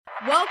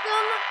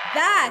Welcome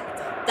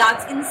back.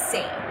 That's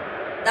insane.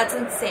 That's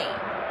insane.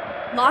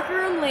 Locker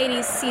Room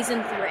Ladies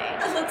Season 3.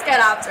 Let's get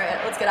after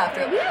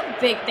it. We have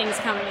big things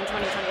coming in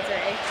 2023.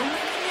 Oh my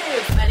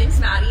goodness. My name's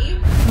Maddie.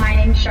 My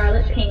name's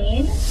Charlotte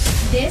Payne.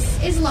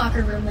 This is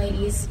Locker Room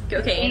Ladies.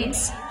 Go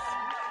Canes.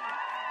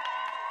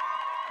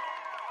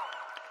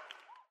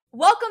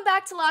 Welcome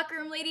back to Locker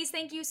Room Ladies.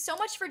 Thank you so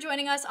much for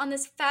joining us on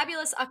this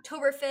fabulous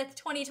October 5th,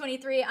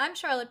 2023. I'm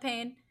Charlotte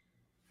Payne.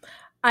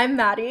 I'm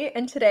Maddie,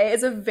 and today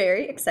is a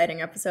very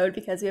exciting episode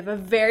because we have a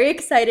very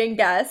exciting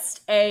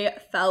guest, a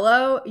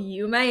fellow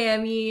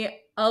UMiami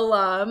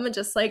alum,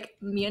 just like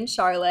me and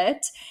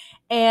Charlotte,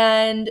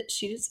 and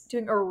she's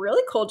doing a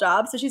really cool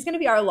job, so she's going to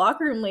be our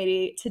locker room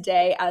lady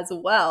today as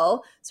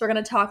well. So we're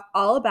going to talk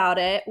all about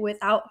it.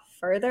 Without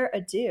further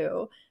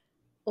ado,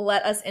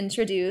 let us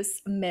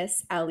introduce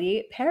Miss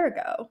Ellie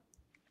Perrigo.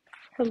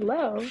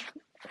 Hello.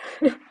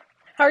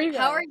 How are you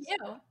guys? How are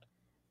you?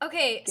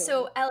 Okay, Good.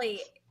 so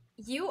Ellie,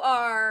 you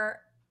are,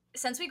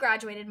 since we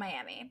graduated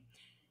Miami,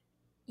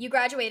 you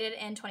graduated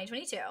in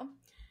 2022.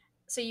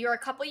 So you're a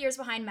couple years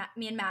behind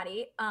me and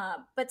Maddie.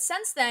 But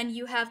since then,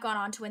 you have gone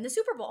on to win the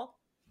Super Bowl.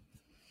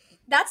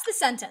 That's the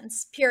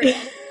sentence, period.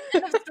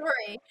 End of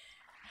story.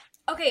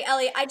 Okay,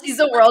 Ellie, She's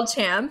a world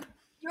champ.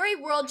 You're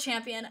a world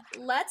champion.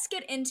 Let's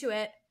get into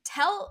it.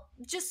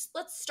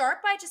 Let's start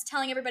by just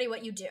telling everybody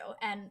what you do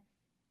and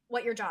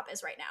what your job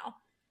is right now.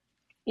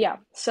 Yeah,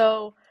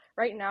 so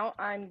right now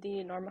I'm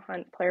the Norma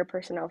Hunt Player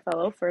Personnel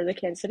Fellow for the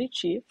Kansas City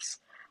Chiefs.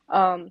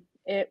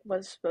 It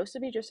was supposed to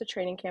be just a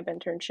training camp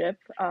internship,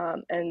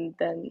 and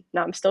then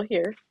now I'm still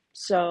here.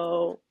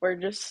 So we're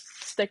just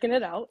sticking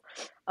it out,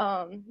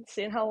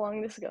 seeing how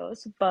long this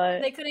goes.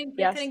 But They couldn't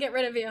get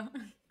rid of you.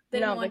 They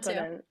didn't want they to.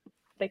 couldn't.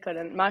 They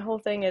couldn't. My whole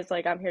thing is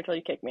like I'm here till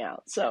you kick me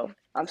out. So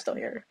I'm still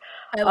here.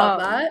 I love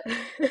that.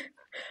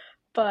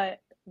 But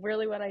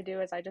really what I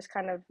do is I just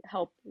kind of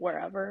help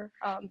wherever,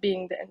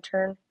 being the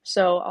intern.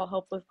 So I'll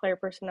help with player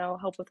personnel,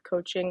 help with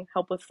coaching,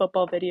 help with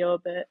football video a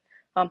bit,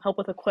 help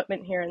with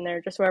equipment here and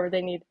there, just wherever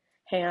they need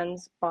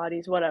hands,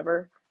 bodies,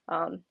 whatever.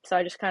 So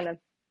I just kind of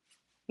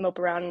mope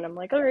around and I'm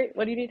like, all right,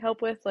 what do you need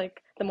help with?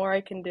 Like the more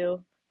I can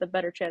do, the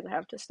better chance I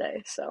have to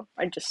stay. So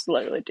I just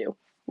literally do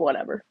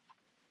whatever.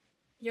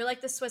 You're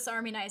like the Swiss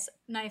Army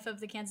knife of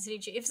the Kansas City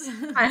Chiefs.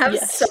 I have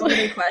Yes. so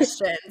many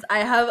questions.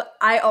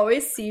 I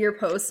always see your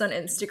posts on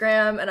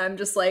Instagram and I'm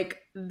just like,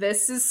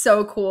 this is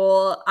so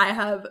cool. I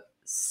have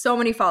so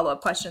many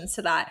follow-up questions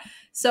to that.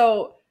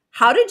 So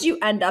how did you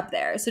end up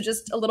there? So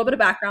just a little bit of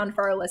background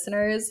for our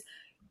listeners.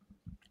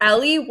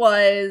 Ellie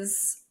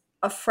was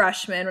a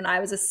freshman when I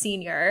was a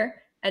senior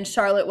and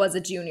Charlotte was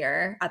a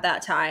junior at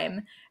that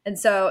time. And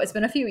so it's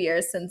been a few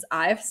years since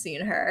I've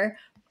seen her,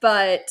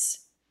 but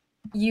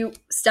you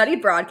studied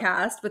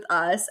broadcast with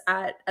us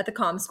at the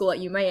comm school at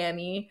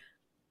UMiami.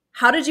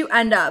 How did you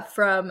end up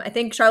from, I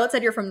think Charlotte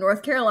said you're from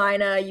North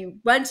Carolina, you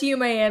went to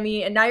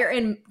UMiami, and now you're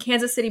in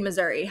Kansas City,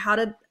 Missouri. How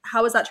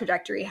was that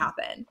trajectory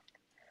happen?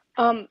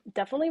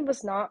 Definitely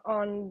was not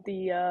on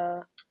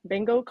the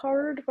bingo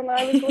card when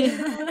I was going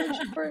to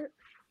college for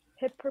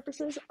hip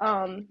purposes.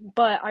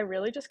 But I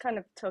really just kind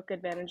of took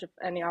advantage of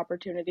any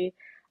opportunity.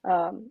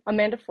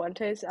 Amanda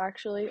Fuentes,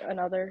 actually,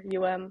 another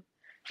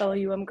fellow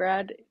UM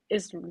grad,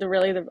 is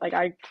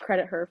I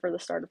credit her for the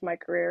start of my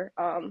career,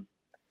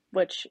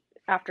 which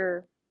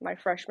after my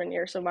freshman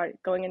year, so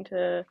going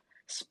into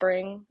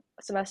spring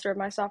semester of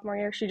my sophomore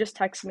year, she just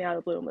texted me out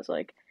of the blue and was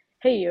like,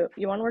 hey,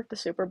 you want to work the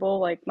Super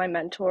Bowl? Like my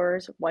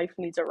mentor's wife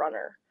needs a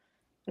runner.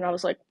 And I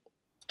was like,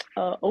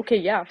 okay,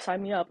 yeah,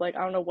 sign me up. Like,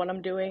 I don't know what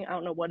I'm doing. I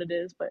don't know what it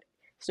is, but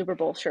Super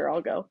Bowl, sure,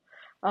 I'll go.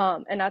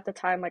 And at the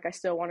time, like I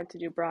still wanted to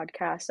do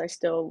broadcast. I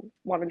still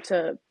wanted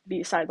to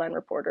be a sideline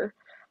reporter.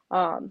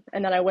 And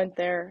then I went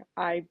there,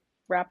 I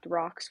wrapped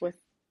rocks with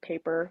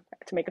paper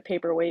to make a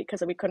paperweight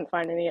because we couldn't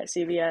find any at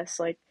CVS,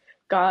 like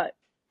got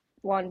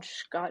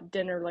lunch, got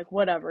dinner, like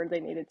whatever they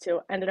needed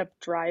to. Ended up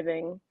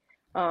driving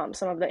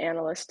some of the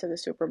analysts to the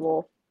Super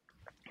Bowl,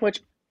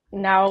 which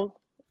now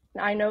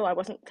I know I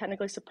wasn't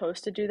technically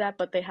supposed to do that,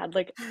 but they had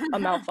like a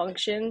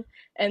malfunction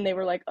and they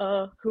were like,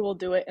 who will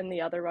do it? And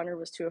the other runner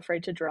was too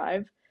afraid to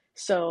drive.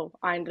 So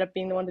I ended up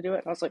being the one to do it.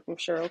 And I was like, I'm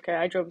sure, okay,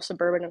 I drove a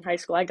Suburban in high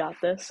school, I got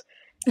this.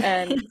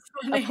 And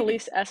a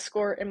police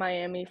escort in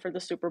Miami for the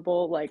Super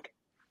Bowl, like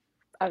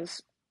I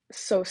was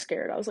so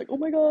scared. I was like, oh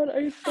my God,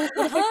 I don't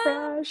want to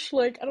crash.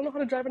 Like, I don't know how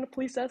to drive in a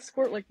police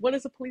escort. Like, what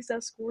is a police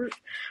escort?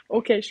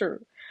 Okay,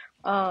 sure.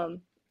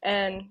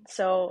 And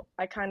so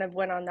I kind of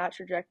went on that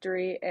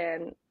trajectory.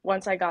 And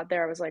once I got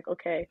there, I was like,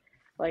 okay,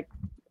 like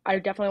I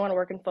definitely want to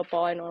work in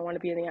football. I know I want to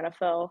be in the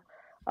NFL.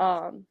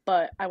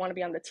 But I want to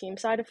be on the team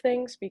side of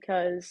things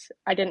because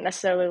I didn't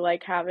necessarily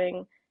like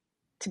having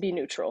to be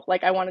neutral.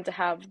 Like I wanted to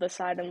have the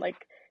side and like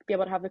be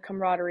able to have the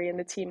camaraderie and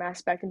the team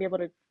aspect and be able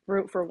to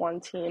root for one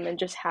team and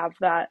just have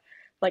that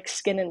like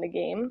skin in the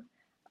game.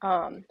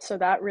 So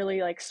that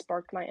really like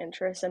sparked my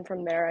interest. And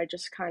from there, I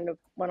just kind of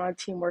went on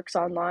Teamworks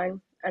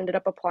Online, ended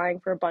up applying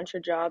for a bunch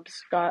of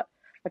jobs, got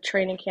a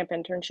training camp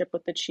internship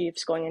with the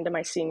Chiefs going into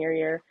my senior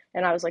year.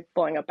 And I was like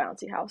blowing up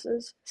bouncy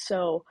houses.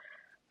 So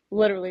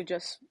literally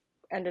just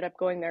ended up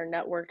going there,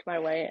 networked my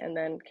way, and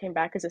then came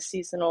back as a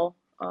seasonal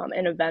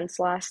in events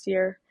last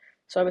year.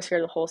 So I was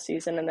here the whole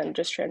season and then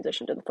just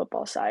transitioned to the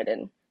football side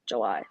in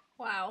July.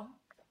 Wow.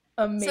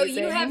 So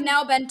you have Amazing.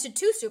 now been to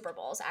 2 Super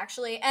Bowls,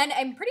 actually, and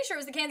I'm pretty sure it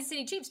was the Kansas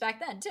City Chiefs back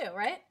then too,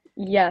 right?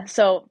 Yeah,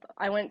 so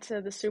I went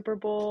to the Super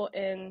Bowl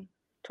in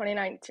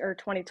 2019 or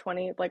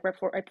 2020, like right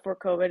before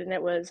COVID, and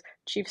it was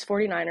Chiefs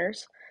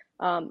 49ers.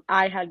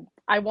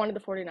 I wanted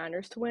the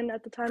 49ers to win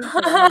at the time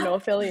because I have no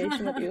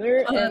affiliation with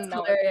either, Oh, that's and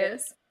now I did.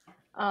 hilarious.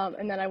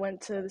 And then I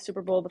went to the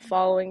Super Bowl the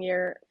following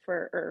year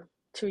or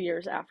 2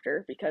 years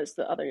after because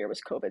the other year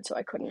was COVID, so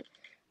I couldn't.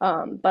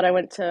 But I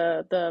went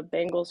to the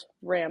Bengals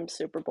Rams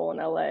Super Bowl in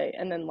LA,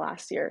 and then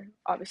last year,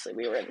 obviously,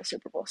 we were in the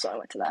Super Bowl, so I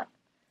went to that.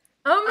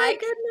 Oh my I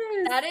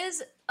goodness. that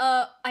is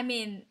I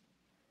mean,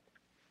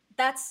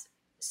 that's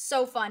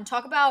so fun.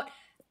 Talk about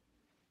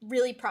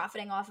really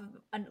profiting off of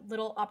a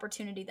little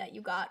opportunity that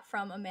you got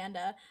from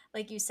Amanda,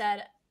 like you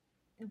said.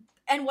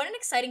 And what an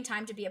exciting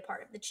time to be a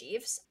part of the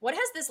Chiefs. What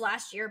has this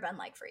last year been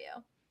like for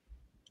you?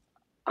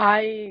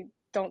 I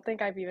don't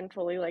think I've even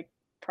fully like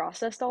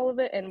processed all of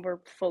it, and we're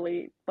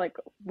fully like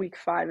week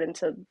 5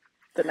 into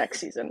the next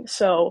season.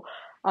 So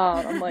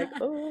I'm like,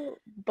 oh,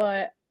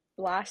 but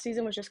last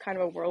season was just kind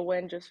of a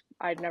whirlwind. Just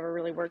I'd never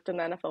really worked in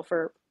the NFL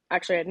for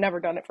actually I'd never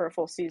done it for a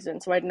full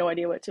season, so I had no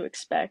idea what to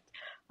expect.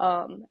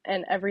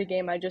 And every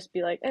game I'd just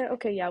be like,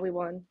 okay, yeah, we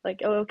won.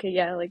 Like, oh, okay,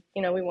 yeah, like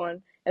we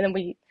won. And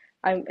then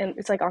and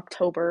it's like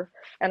October,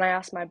 and I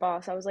asked my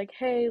boss, I was like,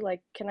 hey,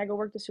 like, can I go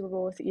work the Super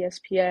Bowl with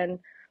ESPN,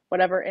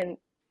 whatever? And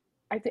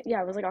I think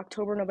yeah, it was like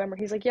October, November.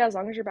 He's like, yeah, as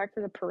long as you're back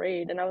for the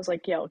parade. And I was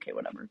like, yeah, okay,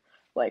 whatever.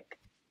 Like,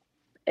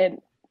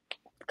 and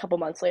a couple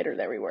months later,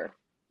 there we were,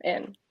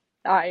 and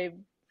I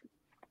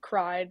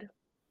cried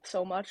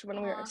so much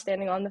when we were Aw.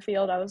 standing on the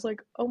field. I was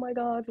like, oh my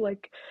God,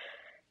 like,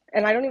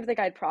 and I don't even think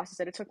I'd processed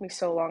it. It took me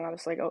so long. I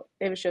was like, oh,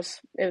 it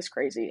was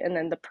crazy. And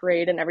then the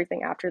parade and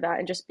everything after that,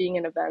 and just being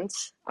in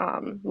events,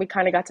 we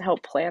kind of got to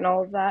help plan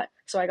all of that.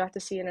 So I got to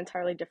see an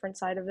entirely different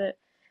side of it.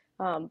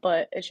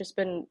 But it's just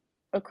been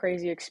a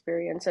crazy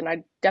experience, and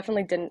I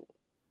definitely didn't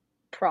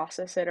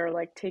process it or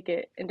like take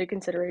it into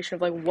consideration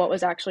of like what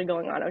was actually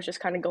going on. I was just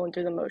kind of going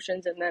through the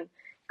motions, and then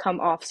come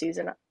off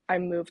season, I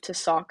moved to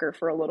soccer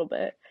for a little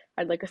bit.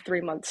 I had like a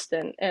 3 month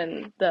stint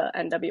in the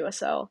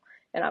NWSL,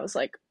 and I was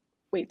like,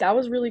 wait, that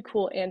was really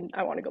cool, and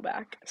I want to go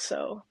back.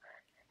 So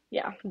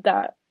yeah,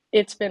 that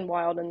it's been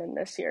wild, and then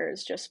this year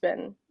has just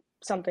been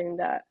something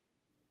that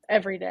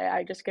every day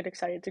I just get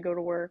excited to go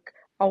to work.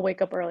 I'll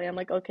wake up early. I'm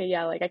like, okay,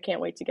 yeah, like I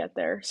can't wait to get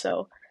there.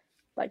 So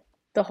like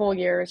the whole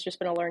year has just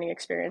been a learning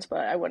experience, but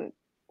I wouldn't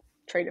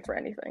trade it for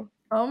anything.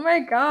 Oh my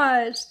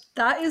gosh,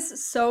 that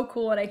is so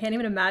cool, and I can't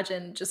even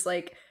imagine just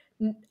like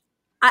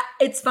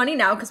it's funny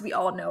now because we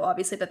all know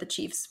obviously that the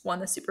Chiefs won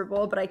the Super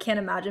Bowl, but I can't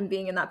imagine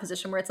being in that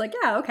position where it's like,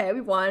 yeah, okay,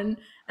 we won,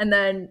 and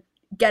then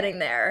getting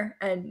there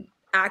and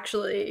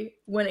actually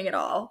winning it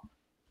all.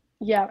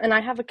 Yeah, and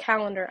I have a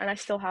calendar, and I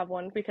still have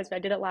one because I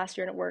did it last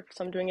year and it worked,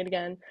 so I'm doing it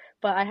again.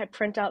 But I had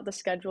print out the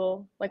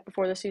schedule like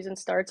before the season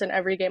starts, and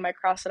every game I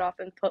cross it off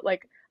and put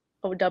like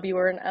a W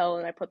or an L,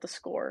 and I put the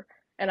score.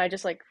 And I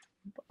just like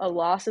a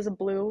loss is a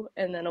blue,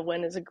 and then a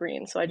win is a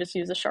green. So I just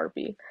use a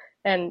Sharpie,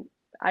 and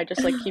I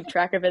just like keep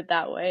track of it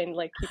that way, and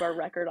like keep our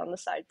record on the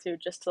side too,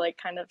 just to like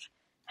kind of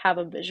have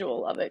a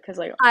visual of it. Because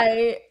like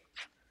I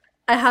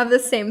I have the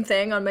same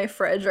thing on my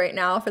fridge right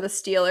now for the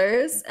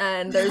Steelers,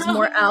 and there's Oh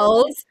more no.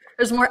 L's.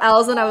 There's more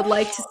L's than I would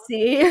like to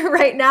see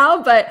right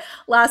now. But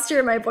last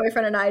year, my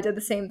boyfriend and I did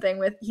the same thing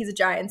with, he's a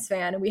Giants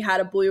fan, and we had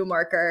a blue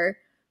marker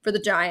for the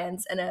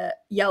Giants and a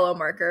yellow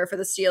marker for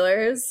the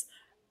Steelers.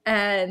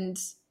 And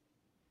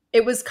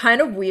it was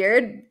kind of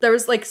weird. There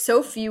was like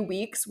so few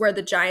weeks where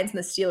the Giants and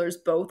the Steelers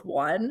both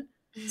won.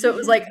 So it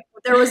was like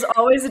there was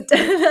always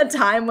a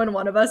time when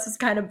one of us was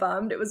kind of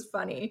bummed. It was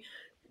funny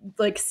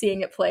like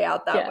seeing it play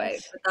out that way.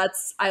 yes, But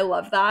that's I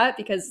love that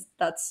because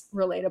that's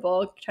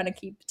relatable, trying to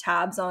keep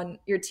tabs on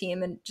your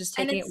team and just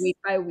And taking it week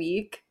by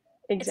week.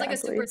 it's like a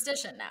exactly.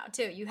 superstition now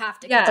too. You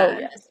have to Oh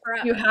continue Yeah, this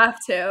yes, you forever.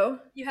 have to.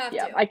 You have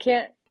yeah. to. I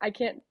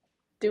can't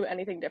do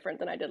anything different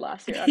than I did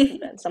last year. I'm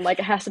convinced. I'm like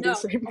it has to be the No.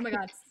 same. Oh my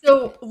god.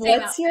 So Same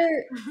out.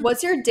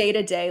 what's your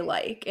day-to-day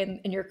like in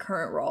your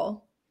current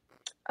role?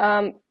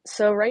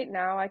 So right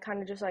now I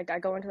kind of just like I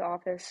go into the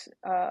office,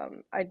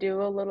 I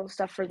do a little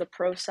stuff for the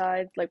pro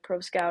side, like pro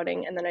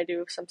scouting, and then I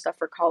do some stuff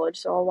for college.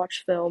 So I'll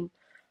watch film.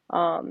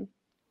 Um,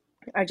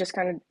 I just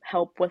kind of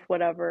help with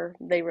whatever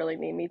they really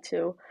need me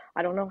to.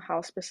 I don't know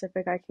how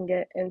specific I can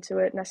get into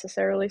it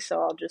necessarily,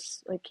 so I'll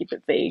just like keep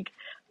it vague,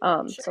 so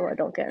I Sure.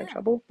 don't get in Yeah.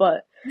 trouble.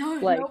 But No,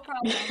 no like,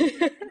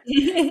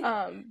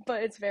 problem.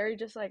 but it's very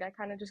just like I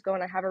kind of just go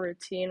and I have a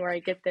routine where I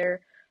get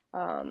there,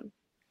 um,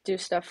 do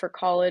stuff for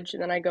college,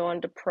 and then I go on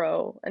to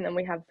pro, and then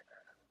we have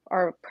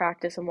our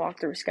practice and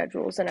walkthrough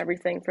schedules and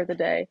everything for the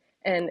day.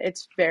 And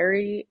it's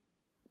very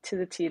to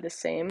the T the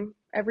same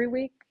every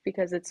week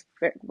because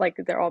like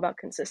they're all about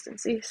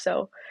consistency.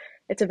 So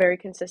it's a very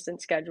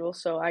consistent schedule.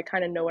 So I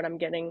kind of know what I'm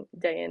getting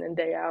day in and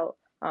day out.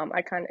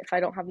 I kind of, if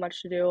I don't have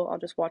much to do, I'll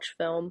just watch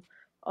film.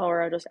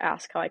 or I'll just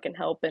ask how I can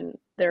help. And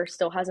there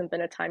still hasn't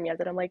been a time yet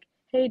that I'm like,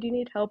 hey, do you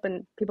need help?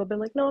 And people have been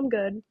like, no, I'm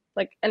good.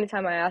 Like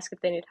anytime I ask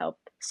if they need help,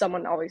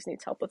 someone always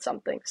needs help with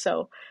something.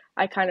 So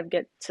I kind of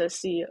get to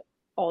see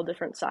all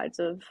different sides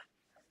of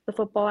the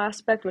football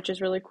aspect, which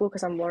is really cool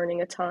because I'm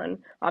learning a ton.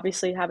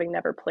 Obviously, having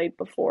never played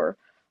before,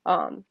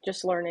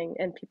 just learning,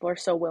 and people are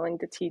so willing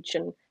to teach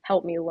and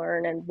help me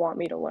learn and want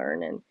me to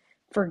learn and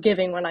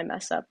forgiving when I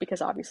mess up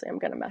because obviously I'm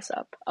going to mess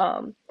up.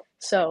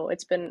 So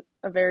it's been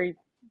a very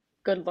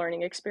good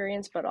learning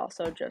experience, but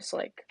also just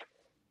like,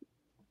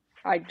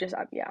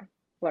 yeah,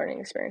 learning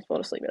experience. We'll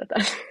just leave it at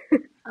that.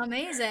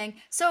 Amazing.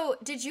 So,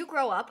 did you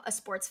grow up a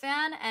sports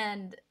fan?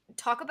 And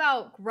talk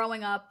about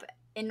growing up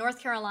in North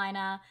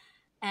Carolina.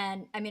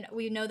 And I mean,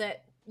 we know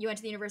that you went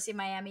to the University of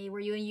Miami. Were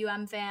you a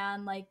UM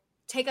fan? Like,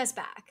 take us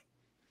back.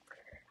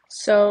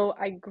 So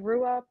I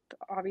grew up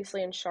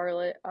obviously in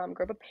Charlotte,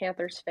 grew up a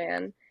Panthers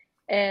fan,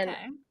 and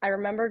Okay. I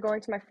remember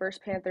going to my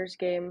first Panthers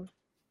game.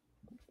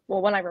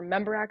 Well, when I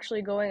remember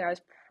actually going, I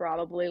was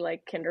probably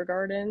like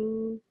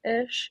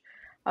kindergarten-ish.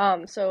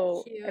 And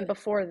Cute.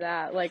 before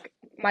that, like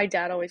my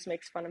dad always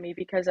makes fun of me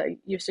because I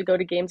used to go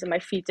to games and my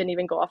feet didn't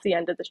even go off the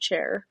end of the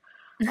chair.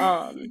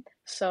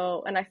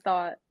 And I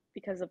thought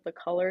because of the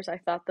colors, I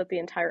thought that the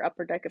entire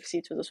upper deck of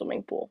seats was a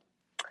swimming pool.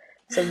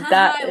 So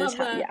that I is love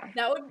how, that. yeah,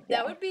 That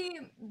yeah. would be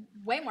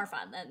way more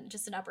fun than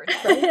just an upper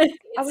deck Right?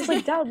 I was like,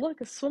 seats. Dad,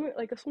 look, a swimming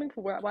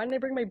pool. Why didn't I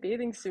bring my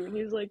bathing suit? And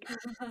he was like,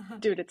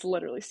 dude, it's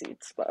literally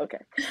seats, but okay.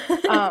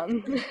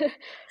 Um,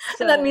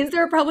 And that so means they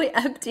were probably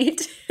empty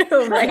too,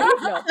 right? right,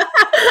 no,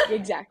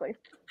 exactly.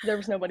 There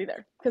was nobody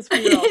there because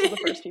we were also the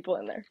first people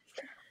in there.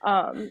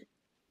 Um,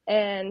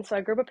 and so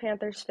I grew up a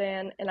Panthers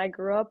fan, and I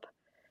grew up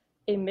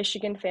a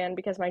Michigan fan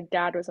because my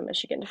dad was a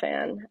Michigan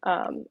fan.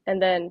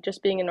 And then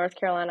just being in North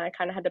Carolina, I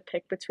kind of had to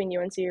pick between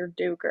UNC or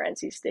Duke or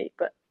NC State,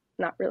 but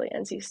not really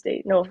NC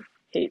State. No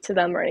hate to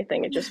them or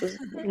anything. It just was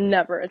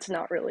never, it's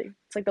not really,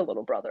 it's like the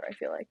little brother, I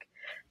feel like.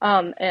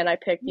 And I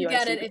picked You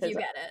get UNC it if because, you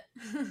get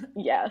it.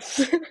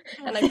 yes.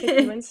 And I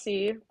picked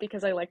UNC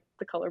because I like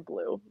the color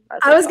blue as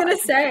I like was gonna 5.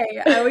 say,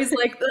 I always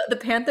like the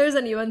Panthers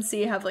and UNC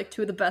have like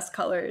two of the best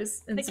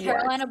colors in The sports.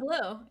 Carolina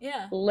Blue. Yeah.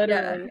 Yeah.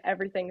 Literally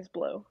everything's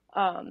blue.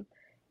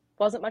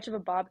 Wasn't much of a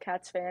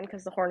Bobcats fan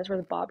because the Hornets were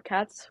the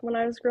Bobcats when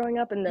I was growing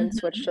up and then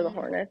switched to the Mhm.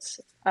 Hornets.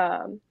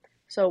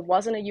 So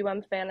wasn't a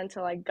UM fan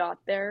until I got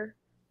there.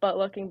 But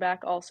looking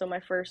back, also my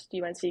first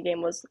UNC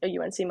game was a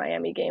UNC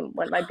Miami game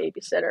when my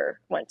babysitter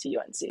went to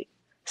UNC.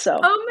 So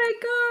Oh my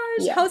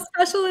gosh, yeah, how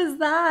special is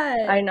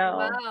that? I know,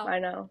 Wow. I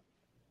know.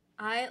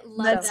 I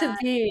love Meant So to that.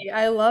 be.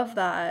 I love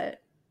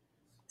that.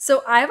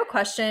 So I have a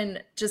question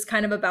just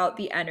kind of about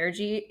the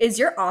energy. Is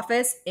your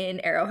office in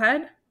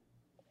Arrowhead?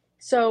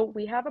 so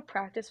we have a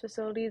practice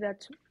facility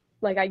that's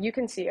like you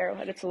can see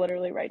Arrowhead. It's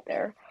literally right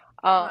there.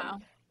 Um, Wow.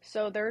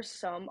 so there's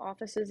some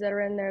offices that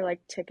are in there,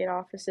 like ticket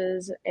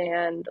offices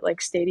and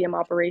like stadium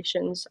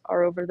operations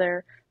are over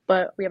there.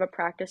 But we have a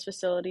practice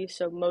facility,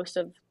 so most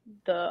of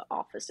the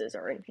offices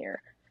are in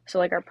here. So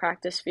like our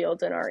practice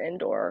fields and our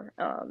indoor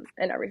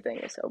and everything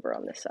is over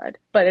on this side.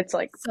 But it's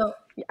like So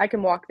I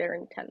can walk there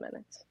in 10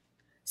 minutes.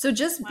 So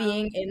just Wow.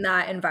 being in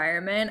that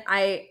environment,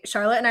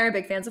 Charlotte and I are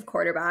big fans of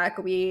quarterback.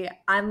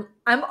 I'm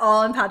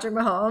all in Patrick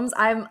Mahomes.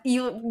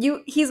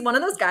 He's one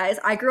of those guys.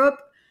 I grew up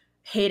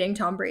hating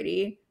Tom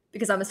Brady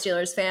because I'm a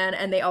Steelers fan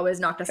and they always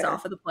knocked us Fair,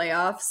 off of the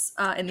playoffs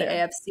in the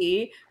fair.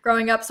 AFC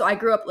growing up. So I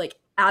grew up like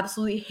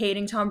absolutely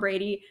hating Tom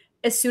Brady.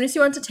 As soon as he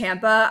went to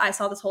Tampa, I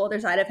saw this whole other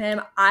side of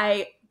him.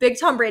 I big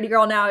Tom Brady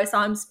girl now. I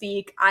saw him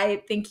speak.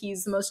 I think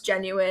he's the most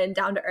genuine,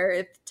 down to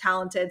earth,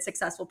 talented,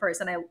 successful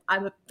person.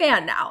 I'm a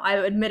fan now. I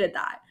admitted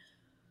that.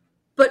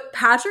 But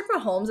Patrick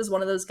Mahomes is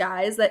one of those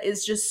guys that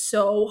is just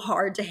so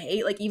hard to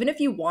hate. Like, even if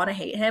you want to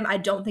hate him, I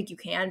don't think you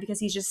can because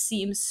he just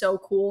seems so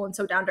cool and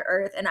so down to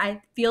earth. And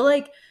I feel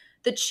like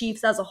the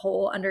Chiefs as a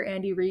whole, under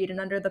Andy Reid and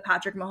under the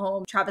Patrick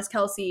Mahomes, Travis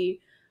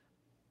Kelsey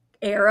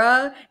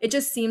era, it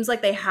just seems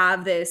like they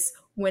have this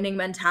winning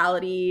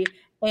mentality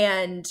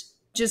and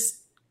just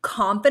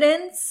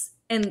confidence.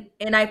 And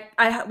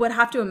I would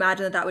have to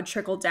imagine that that would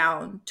trickle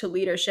down to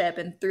leadership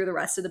and through the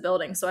rest of the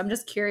building. So I'm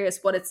just curious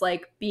what it's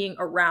like being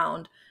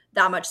around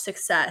that much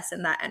success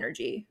and that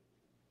energy.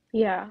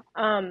 Yeah.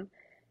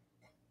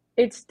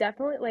 It's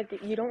definitely like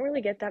you don't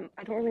really get that.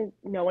 I don't really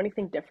know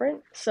anything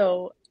different.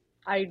 So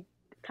I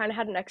kind of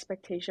had an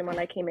expectation when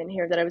I came in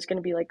here that I was going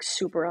to be like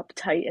super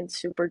uptight and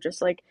super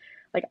just like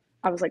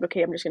I was like,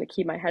 okay, I'm just going to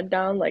keep my head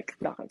down. Like,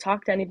 I'm not going to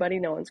talk to anybody.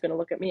 No one's going to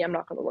look at me. I'm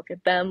not going to look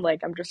at them.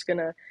 Like, I'm just going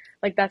to,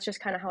 like, that's just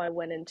kind of how I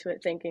went into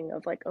it thinking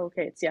of like,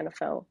 okay, it's the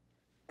NFL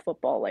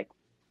football, like,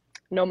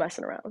 no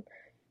messing around.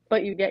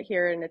 But you get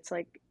here and it's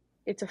like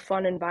it's a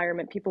fun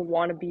environment. People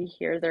want to be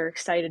here. They're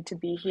excited to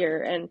be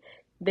here and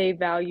they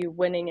value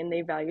winning and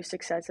they value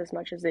success as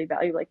much as they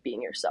value like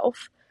being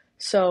yourself.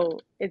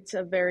 So it's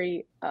a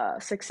very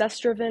success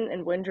driven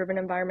and win driven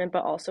environment,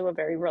 but also a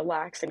very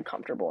relaxed and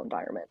comfortable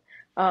environment.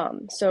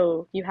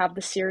 So you have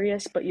the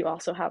serious, but you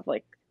also have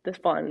like the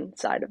fun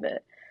side of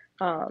it.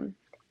 Um,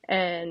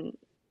 and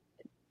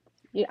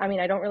yeah, I mean,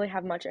 I don't really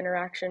have much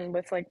interaction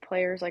with like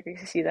players. Like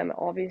I see them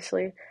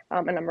obviously,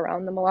 and I'm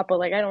around them a lot, but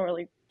like I don't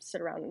really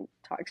sit around and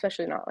talk,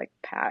 especially not like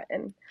Pat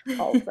and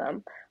all of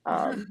them.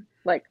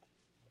 Like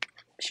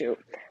shoot,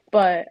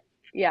 but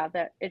yeah,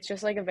 that it's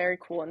just like a very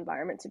cool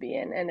environment to be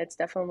in, and it's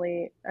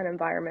definitely an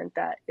environment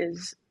that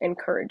is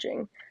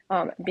encouraging.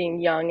 Being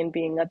young and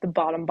being at the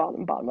bottom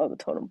of the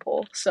totem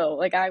pole. So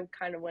like I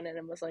kind of went in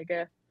and was like,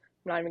 I'm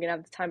not even gonna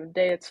have the time of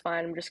day. It's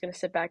fine. I'm just gonna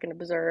sit back and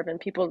observe. And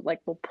people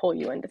like will pull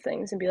you into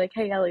things and be like,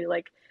 "Hey, Ellie,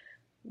 like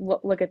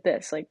look at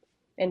this," like,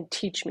 and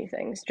teach me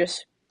things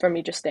just from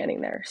me just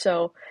standing there.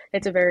 So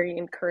it's a very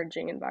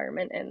encouraging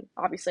environment, and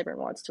obviously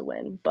everyone wants to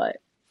win, but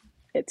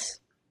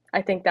it's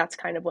I think that's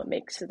kind of what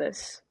makes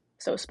this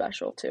so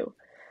special too.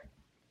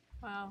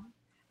 Wow.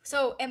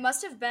 So it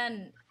must have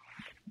been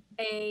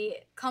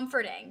a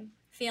comforting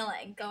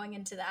feeling going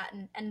into that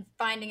and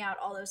finding out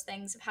all those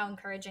things of how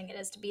encouraging it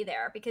is to be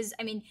there. Because,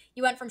 I mean,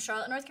 you went from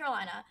Charlotte, North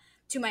Carolina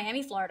to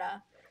Miami,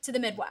 Florida to the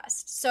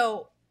Midwest.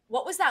 So,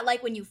 what was that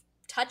like when you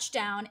touched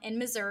down in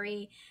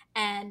Missouri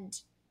and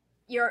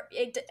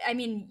I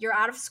mean, you're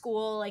out of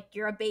school, like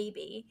you're a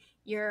baby,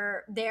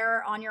 you're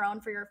there on your own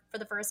for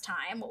the first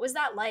time. What was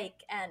that like?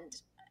 And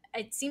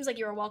it seems like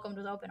you were welcomed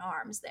with open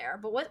arms there.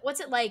 But what's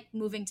it like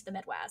moving to the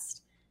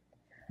Midwest?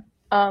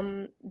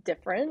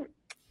 Different.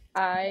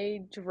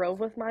 I drove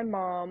with my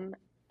mom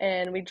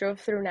and we drove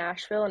through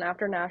Nashville, and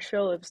after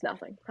Nashville it was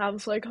nothing. I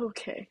was like,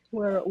 okay,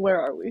 where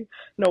are we?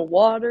 No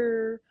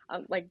water.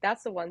 Like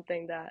that's the one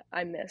thing that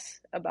I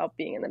miss about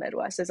being in the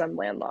Midwest is I'm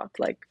landlocked.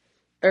 Like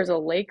there's a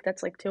lake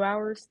that's like 2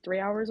 hours, 3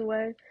 hours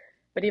away,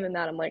 but even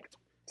that I'm like,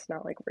 it's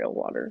not like real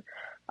water.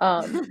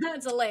 Um,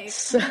 It's a lake.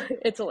 so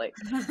it's a lake.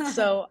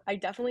 So I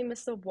definitely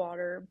miss the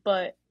water,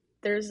 but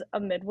there's a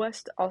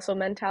Midwest also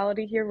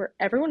mentality here where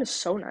everyone is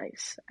so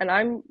nice. And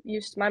I'm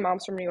used to, my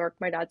mom's from New York,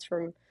 my dad's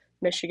from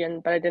Michigan,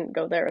 but I didn't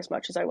go there as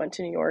much as I went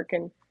to New York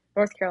and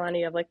North Carolina.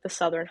 You have like the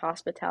southern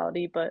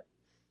hospitality, but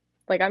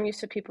like I'm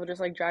used to people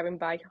just like driving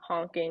by,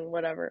 honking,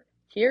 whatever.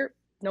 Here,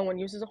 no one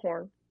uses a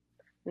horn,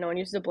 no one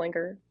uses a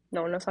blinker,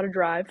 no one knows how to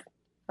drive.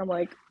 I'm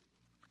like,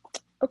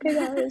 okay,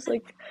 guys,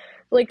 like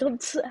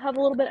let's have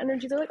a little bit of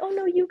energy. They're like, oh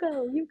no, you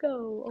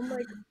go. I'm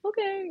like,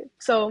 okay.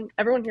 So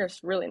everyone here is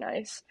really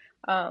nice.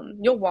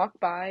 You'll walk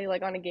by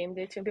like on a game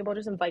day too, and people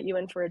just invite you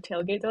in for a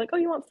tailgate. They're like, oh,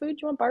 you want food?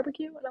 You want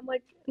barbecue? And I'm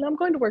like, no, I'm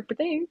going to work, but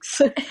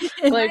thanks.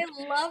 I Like,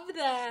 love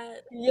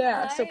that.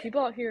 yeah. So I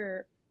people out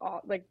here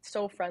are like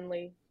so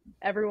friendly.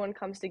 Everyone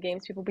comes to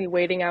games. People be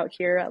waiting out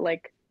here at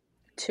like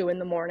 2 in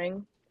the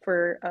morning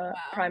for a Wow.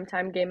 prime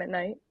time game at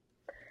night.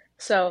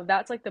 So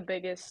that's like the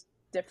biggest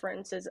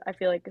difference is I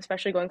feel like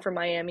especially going from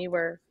Miami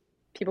where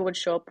people would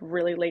show up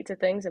really late to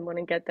things and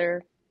wouldn't get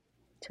there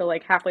till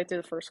like halfway through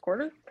the first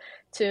quarter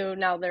to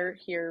now they're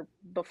here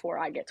before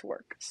I get to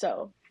work.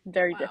 So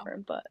very Wow.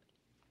 different, but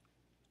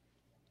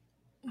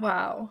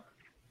Wow.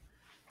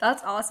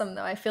 That's awesome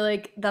though. I feel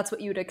like that's what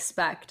you would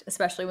expect,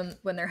 especially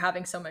when they're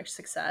having so much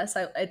success.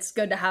 It's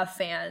good to have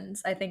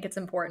fans. I think it's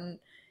important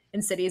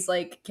in cities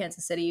like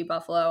Kansas City,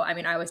 Buffalo. I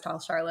mean, I always tell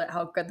Charlotte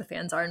how good the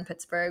fans are in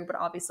Pittsburgh, but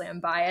obviously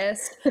I'm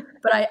biased.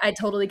 But I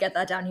totally get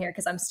that down here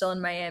because I'm still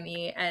in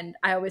Miami, and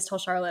I always tell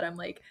Charlotte, I'm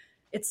like,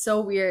 it's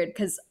so weird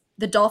because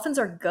the Dolphins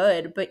are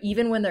good, but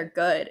even when they're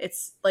good,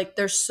 it's like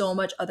there's so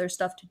much other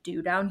stuff to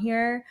do down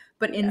here.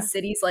 But in yeah.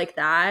 cities like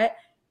that,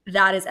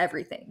 that is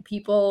everything.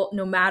 People,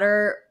 no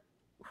matter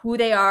who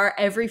they are,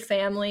 every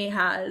family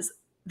has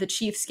the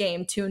Chiefs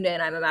game tuned in,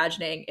 I'm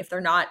imagining, if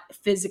they're not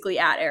physically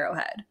at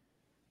Arrowhead.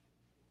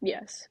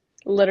 Yes.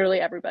 Literally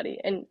everybody.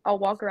 And I'll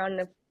walk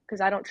around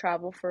because I don't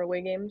travel for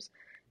away games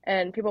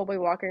and people will be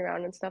walking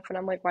around and stuff and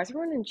I'm like, why is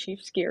everyone in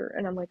Chiefs gear?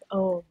 And I'm like,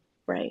 oh,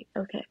 right.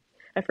 Okay.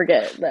 I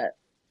forget that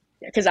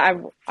because I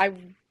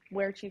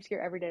wear Chiefs gear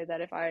every day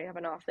that if I have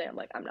an off day, I'm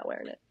like, I'm not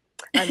wearing it.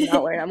 I'm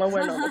not wearing it. I'm gonna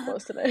wear normal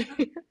clothes today.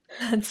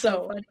 That's so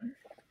So funny.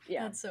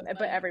 yeah, That's so but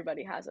funny.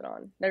 everybody has it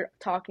on. They're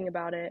talking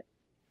about it,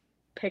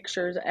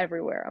 pictures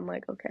everywhere. I'm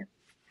like, okay,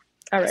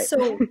 all right.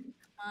 So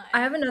I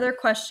My. have another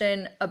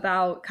question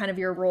about kind of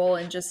your role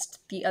and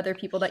just the other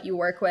people that you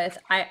work with.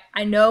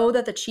 I know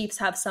that the Chiefs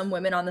have some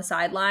women on the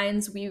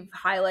sidelines. We've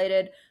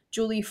highlighted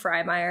Julie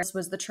Freimeyer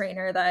was the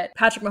trainer that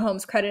Patrick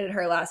Mahomes credited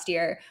her last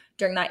year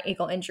during that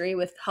ankle injury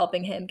with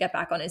helping him get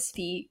back on his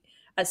feet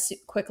as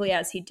quickly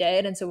as he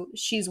did. And so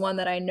she's one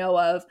that I know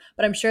of,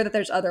 but I'm sure that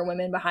there's other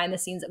women behind the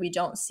scenes that we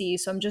don't see.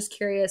 So I'm just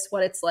curious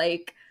what it's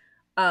like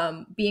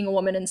being a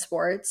woman in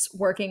sports,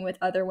 working with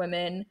other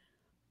women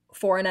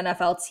for an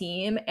NFL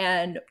team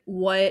and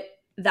what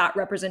that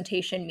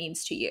representation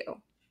means to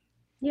you.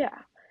 Yeah.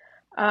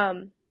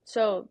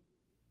 So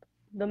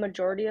the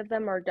majority of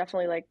them are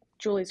definitely like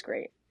Julie's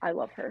great. I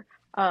love her.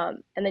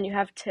 And then you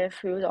have Tiff,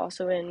 who is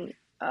also in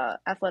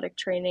athletic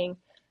training,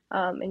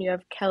 and you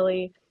have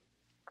Kelly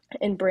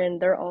and Bryn.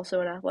 They're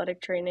also in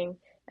athletic training.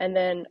 And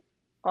then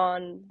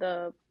on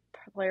the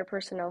player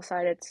personnel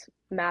side, it's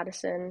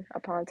Madison,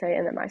 Aponte,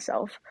 and then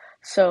myself.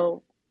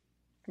 So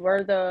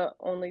we're the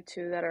only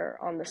two that are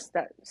on this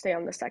that stay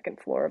on the second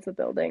floor of the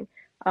building.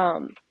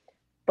 Um,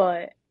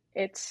 but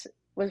it's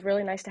was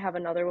really nice to have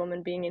another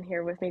woman being in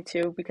here with me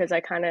too, because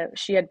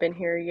she had been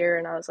here a year,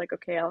 and I was like,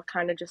 okay, I'll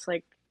kind of just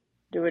like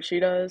do what she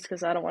does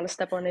because I don't want to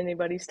step on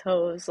anybody's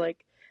toes.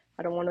 Like,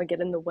 I don't want to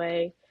get in the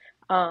way.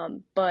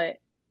 But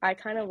I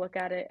kind of look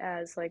at it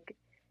as like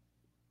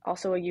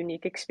also a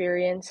unique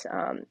experience,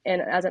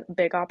 and as a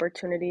big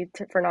opportunity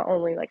for not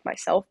only like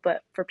myself,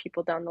 but for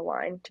people down the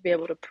line to be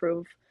able to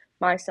prove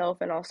myself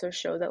and also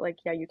show that like,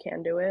 yeah, you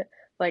can do it.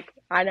 Like,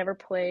 I never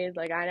played,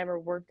 like, I never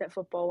worked at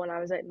football when I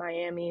was at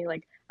Miami.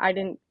 Like, I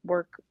didn't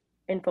work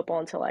in football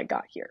until I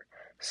got here.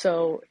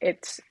 So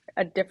it's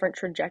a different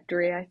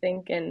trajectory, I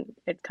think, and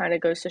it kind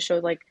of goes to show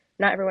like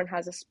not everyone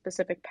has a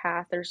specific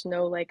path. There's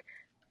no like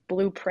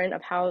blueprint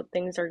of how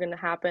things are going to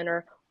happen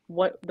or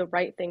what the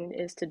right thing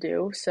is to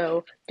do.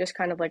 So just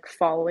kind of like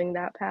following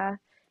that path.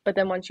 But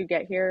then once you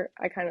get here,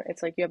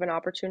 it's like you have an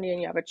opportunity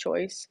and you have a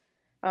choice.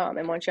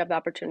 And once you have the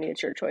opportunity,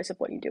 it's your choice of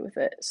what you do with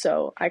it.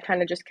 So I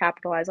kind of just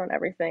capitalize on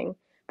everything,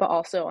 but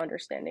also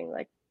understanding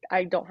like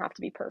I don't have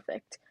to be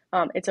perfect.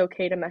 It's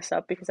okay to mess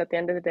up because at the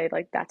end of the day,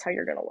 like that's how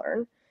you're going to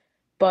learn.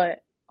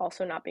 But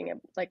also not being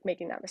like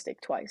making that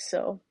mistake twice.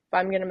 So if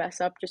I'm going to mess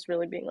up, just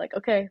really being like,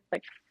 okay,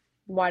 like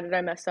why did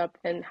I mess up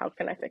and how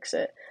can I fix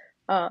it?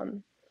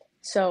 Um,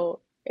 so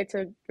it's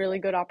a really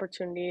good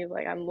opportunity.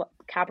 Like I'm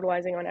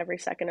capitalizing on every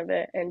second of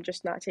it and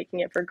just not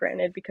taking it for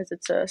granted because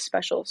it's a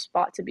special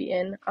spot to be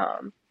in.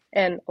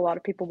 And a lot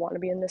of people want to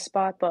be in this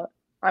spot, but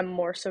I'm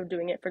more so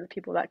doing it for the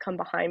people that come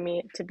behind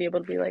me to be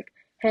able to be like,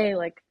 hey,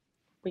 like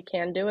we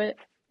can do it.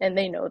 And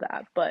they know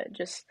that, but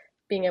just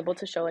being able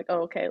to show like,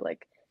 oh, okay,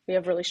 like we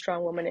have really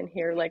strong women in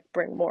here, like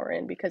bring more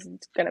in because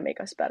it's going to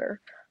make us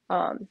better.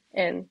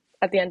 And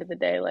at the end of the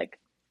day, like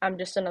I'm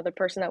just another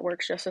person that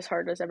works just as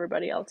hard as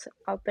everybody else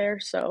out there.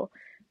 So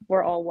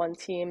we're all one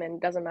team, and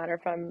it doesn't matter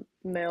if I'm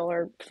male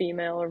or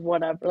female or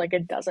whatever, like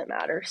it doesn't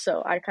matter.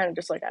 So I kind of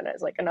just look at it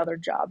as like another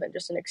job and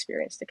just an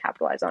experience to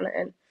capitalize on it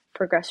and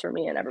progress for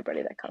me and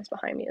everybody that comes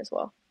behind me as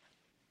well.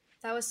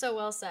 That was so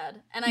well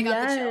said. And I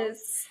got the chills.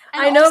 Yes.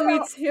 And I know, also,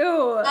 me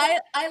too.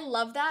 I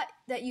love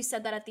that you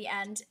said that at the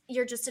end.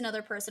 You're just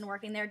another person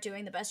working there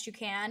doing the best you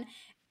can.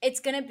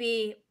 It's going to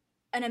be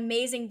an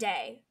amazing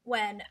day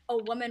when a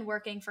woman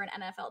working for an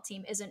NFL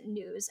team isn't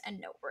news and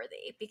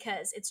noteworthy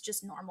because it's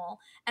just normal.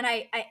 And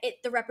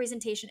the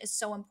representation is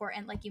so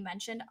important. Like you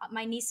mentioned,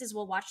 my nieces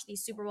will watch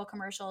these Super Bowl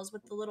commercials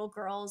with the little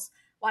girls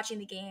watching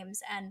the games,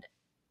 and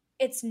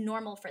it's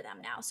normal for them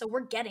now. So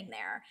we're getting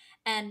there,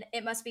 and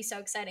it must be so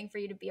exciting for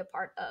you to be a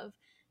part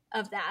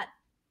of that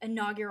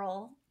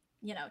inaugural,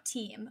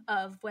 team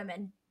of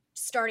women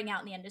starting out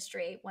in the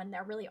industry when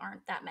there really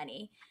aren't that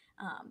many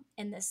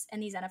in these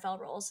NFL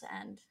roles,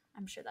 and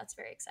I'm sure that's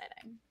very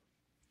exciting.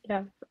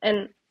 Yeah.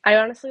 And I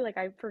honestly, like,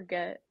 I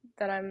forget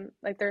that I'm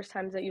like, there's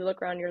times that you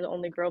look around, you're the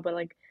only girl, but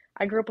like,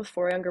 I grew up with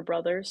four younger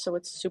brothers, so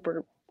it's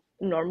super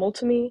normal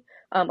to me.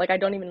 Like, I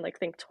don't even like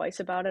think twice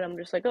about it. I'm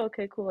just like, oh,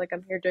 okay, cool. Like,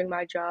 I'm here doing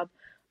my job.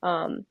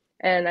 And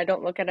I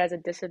don't look at it as a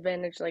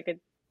disadvantage.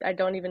 I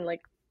don't even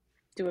like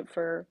do it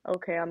for,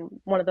 okay,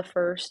 I'm one of the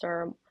first,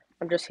 or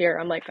I'm just here.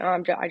 I'm like,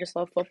 oh, I just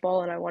love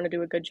football and I want to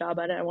do a good job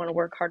at it. I want to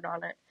work hard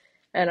on it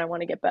and I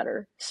want to get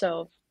better.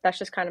 So that's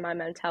just kind of my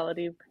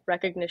mentality.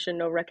 Recognition,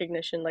 no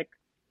recognition. Like,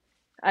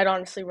 I'd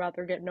honestly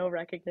rather get no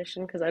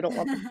recognition because I don't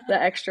want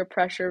the extra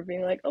pressure of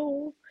being like,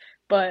 oh,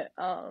 but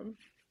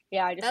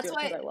yeah, I just do That's it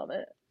because why I love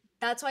it.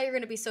 that's why you're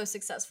going to be so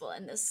successful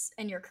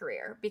in your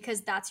career,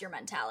 because that's your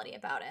mentality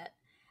about it.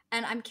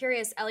 And I'm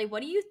curious, Ellie,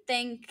 what do you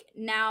think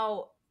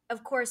now?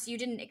 Of course, you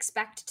didn't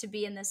expect to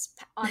be on this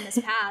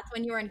path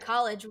when you were in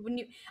college.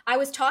 I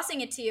was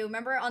tossing it to you.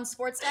 Remember on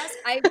Sports Desk?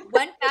 I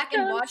went back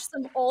and Yes. watched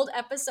some old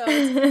episodes.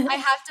 I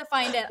have to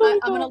find it. Oh I'm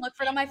my gonna God. look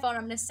for it on my phone.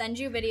 I'm gonna send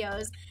you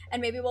videos,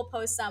 and maybe we'll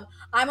post some.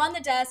 I'm on the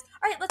desk.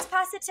 All right, let's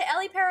pass it to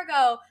Ellie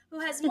Perrigo,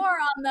 who has more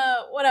on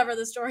the whatever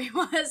the story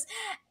was.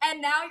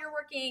 And now you're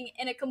working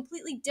in a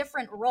completely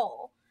different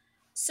role.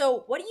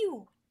 So what do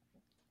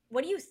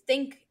you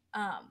think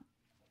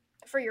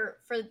for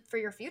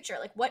your future?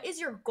 Like, what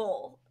is your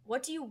goal?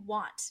 What do you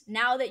want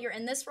now that you're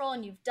in this role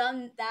and you've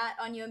done that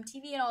on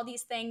UMTV and all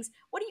these things?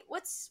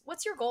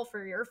 What's your goal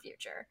for your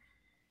future?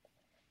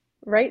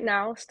 Right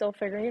now, still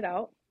figuring it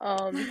out.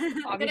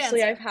 Good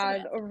Obviously, answer. I've It's a good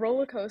had a answer.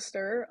 roller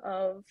coaster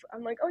of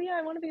I'm like, oh yeah,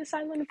 I want to be a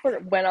sideline reporter.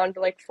 Went on to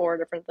like four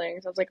different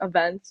things. I was like,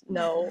 events,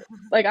 no.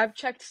 Like I've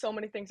checked so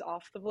many things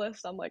off the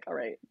list. I'm like, all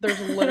right,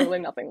 there's literally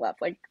nothing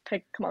left. Like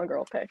pick, come on,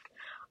 girl, pick.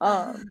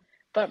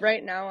 But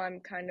right now, I'm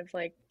kind of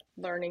like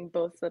learning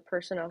both the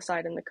personnel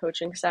side and the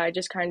coaching side,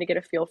 just kind of get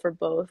a feel for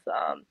both.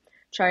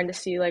 Trying to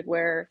see like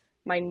where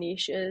my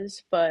niche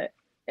is, but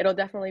it'll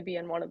definitely be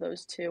in one of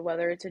those two,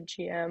 whether it's a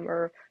GM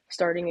or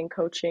starting in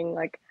coaching.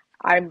 Like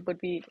I would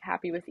be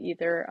happy with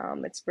either.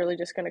 It's really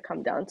just going to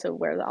come down to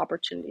where the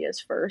opportunity is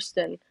first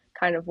and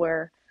kind of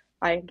where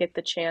I get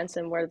the chance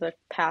and where the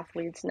path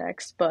leads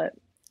next. But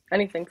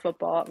anything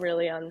football,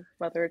 really, on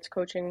whether it's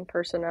coaching,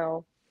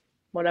 personnel,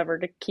 whatever,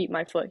 to keep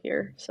my foot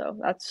here. So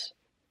that's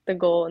the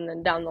goal. And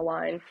then down the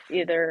line,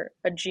 either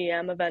a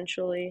GM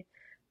eventually,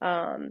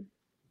 um,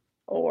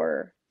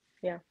 or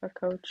yeah, a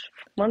coach.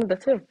 One of the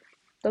two.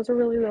 those are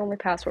really the only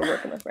paths we're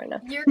working with right now.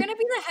 You're gonna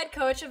be the head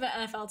coach of an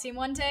NFL team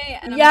one day,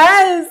 and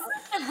Yes.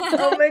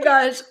 Oh my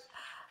gosh.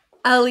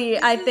 Ellie,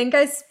 I think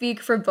I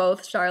speak for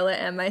both Charlotte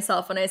and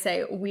myself when I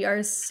say we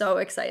are so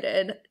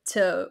excited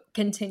to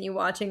continue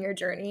watching your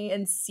journey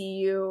and see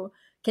you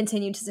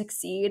continue to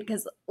succeed,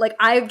 because like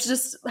I've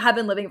just have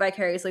been living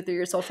vicariously through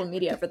your social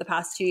media for the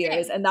past 2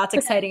 years, and that's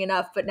exciting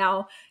enough, but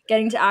now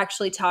getting to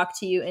actually talk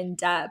to you in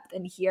depth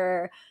and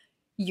hear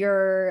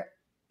your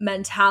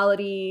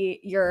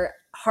mentality, your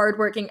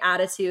hardworking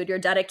attitude, your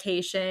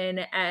dedication,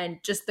 and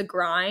just the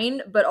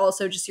grind, but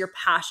also just your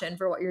passion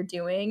for what you're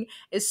doing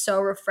is so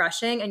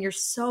refreshing. And you're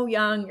so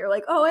young. You're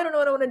like, oh, I don't know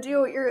what I want to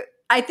do.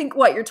 I think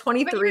what, you're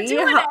 23? But you're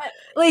doing it.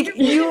 Like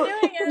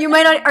you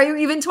might not, are you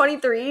even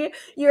 23?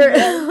 You're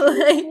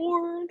like,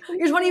 24,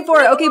 you're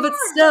 24. Okay, but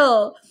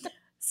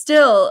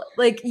still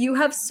like you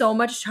have so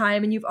much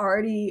time and you've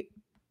already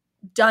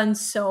done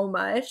so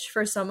much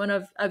for someone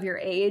of your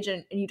age,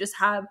 and you just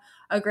have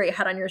a great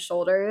head on your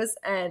shoulders.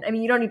 And I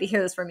mean, you don't need to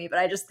hear this from me, but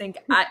I just think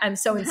I'm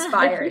so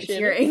inspired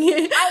hearing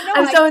it.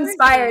 I'm so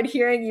inspired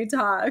hearing you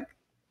talk.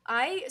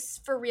 I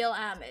for real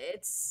am.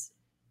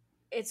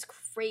 It's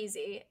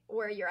crazy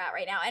where you're at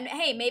right now. And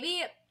hey,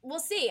 maybe we'll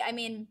see. I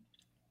mean,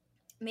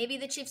 maybe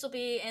the Chiefs will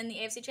be in the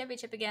AFC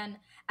Championship again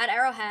at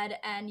Arrowhead,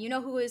 and you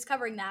know who is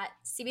covering that?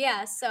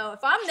 CBS. So if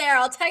I'm there,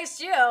 I'll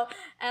text you,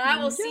 and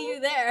I will see you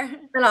there.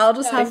 And I'll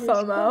just have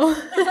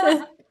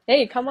FOMO.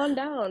 Hey, come on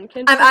down.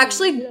 I'm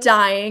actually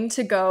dying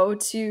to go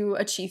to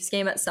a Chiefs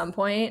game at some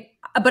point,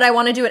 but I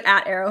want to do it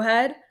at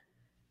Arrowhead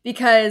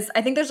because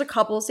I think there's a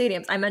couple of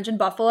stadiums. I mentioned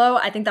Buffalo.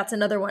 I think that's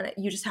another one.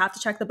 You just have to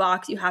check the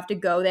box. You have to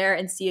go there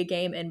and see a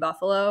game in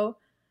Buffalo.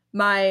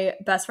 My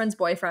best friend's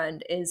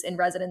boyfriend is in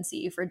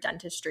residency for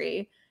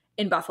dentistry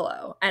in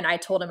Buffalo. And I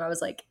told him, I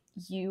was like,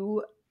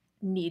 you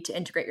need to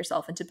integrate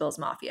yourself into Bills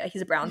Mafia.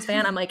 He's a Browns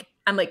fan. I'm like,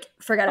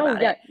 forget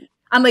about it.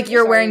 I'm like,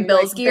 you're wearing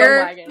Bills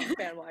gear.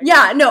 Bandwagon.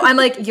 Yeah, no, I'm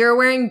like, you're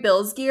wearing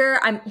Bills gear.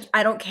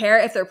 I don't care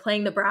if they're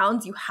playing the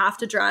Browns. You have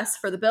to dress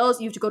for the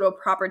Bills. You have to go to a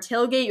proper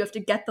tailgate. You have to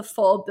get the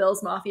full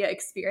Bills Mafia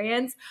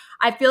experience.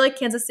 I feel like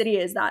Kansas City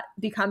is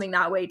becoming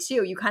that way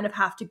too. You kind of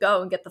have to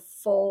go and get the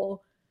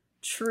full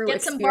true get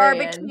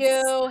experience some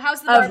barbecue. How's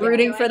the barbecue? Of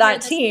rooting for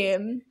that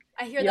team.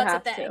 I hear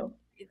that's a thing.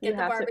 Get the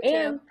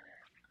barbecue.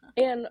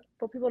 And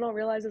what people don't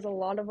realize is a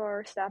lot of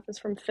our staff is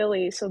from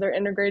Philly, so they're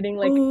integrating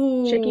like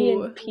Chicky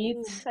and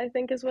Pete's, I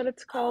think is what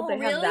it's called. They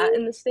have that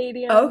in the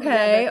stadium.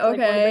 Okay, like,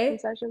 one of the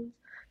concessions.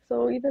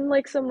 So even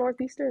like some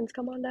Northeasterns,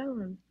 come on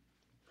down.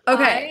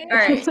 Okay, all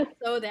right.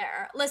 So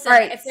there. Listen,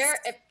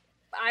 if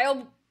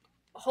I'm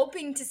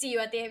hoping to see you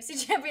at the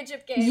AFC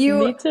Championship game.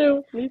 Me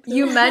too.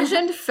 You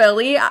mentioned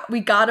Philly.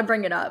 We got to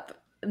bring it up.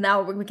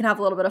 Now we can have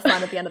a little bit of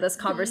fun at the end of this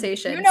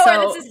conversation. You know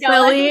where this is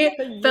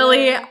going.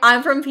 Philly,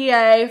 I'm from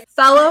PA.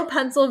 Fellow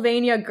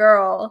Pennsylvania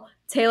girl,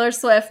 Taylor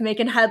Swift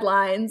making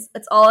headlines.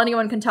 It's all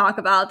anyone can talk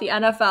about. The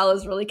NFL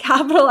is really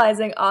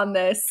capitalizing on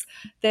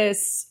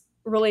this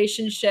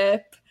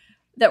relationship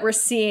that we're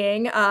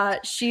seeing.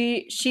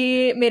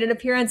 She made an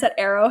appearance at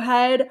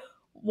Arrowhead.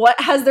 What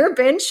has there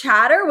been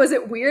chatter? Was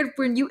it weird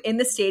when you in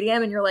the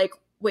stadium and you're like,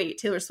 wait,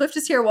 Taylor Swift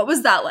is here? What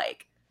was that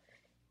like?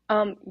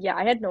 Yeah,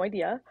 I had no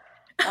idea.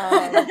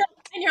 And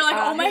you're like,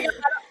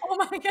 oh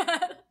my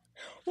god.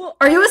 Well,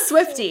 are you a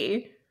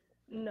Swiftie?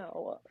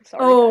 No,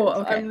 sorry. Oh,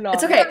 guys. okay. I'm not.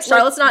 It's okay.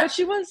 Charlotte's not. But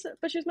she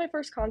was my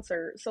first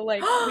concert, so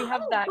like we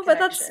have that. But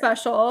that's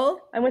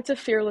special. I went to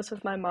Fearless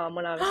with my mom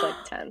when I was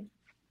like 10.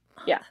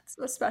 Yeah, that's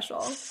so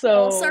special.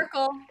 So full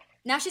circle.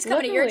 Now she's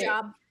coming to your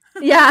job.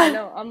 Yeah, I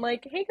know. I'm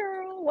like, hey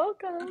girl,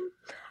 welcome.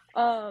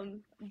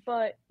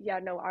 But yeah,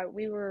 no,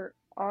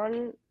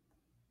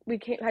 we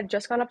had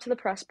just gone up to the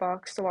press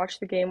box to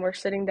watch the game. We're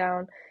sitting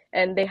down,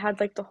 and they had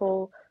like the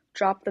whole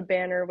drop the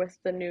banner with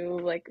the new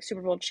like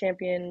Super Bowl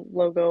champion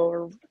logo,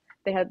 or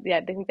I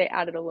think they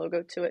added a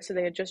logo to it. So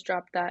they had just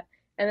dropped that,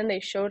 and then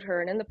they showed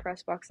her, and in the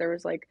press box there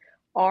was like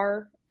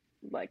our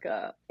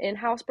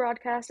in-house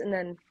broadcast and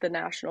then the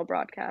national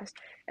broadcast.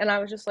 And I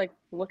was just like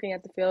looking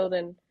at the field,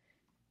 and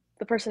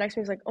the person next to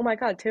me was like, oh my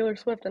god, Taylor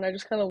Swift. And I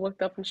just kind of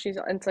looked up, and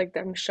it's like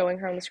I'm showing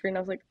her on the screen.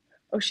 I was like,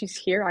 oh, she's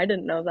here? I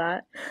didn't know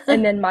that.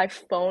 And then my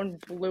phone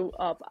blew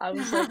up. I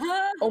was like,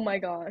 oh my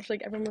gosh.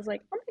 Like, everyone was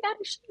like, oh my god,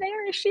 is she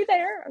there? Is she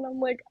there? And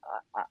I'm like,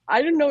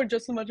 I didn't know it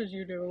just as much as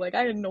you do. Like,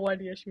 I had no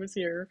idea she was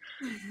here.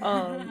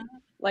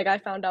 Like, I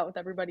found out with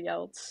everybody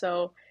else.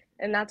 So,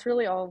 and that's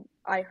really all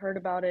I heard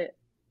about it.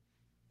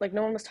 Like,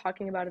 no one was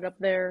talking about it up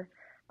there.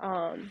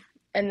 And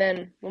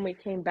then when we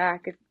came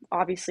back, it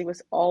obviously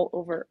was all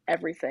over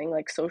everything,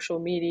 like social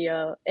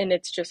media. And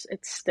it's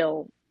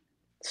still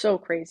so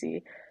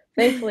crazy.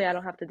 Thankfully, I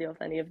don't have to deal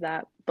with any of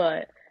that,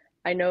 but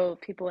I know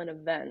people in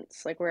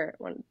events, like where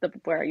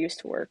I used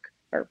to work,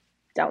 or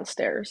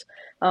downstairs,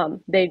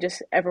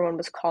 everyone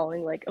was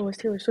calling, like, oh, is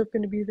Taylor Swift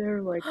going to be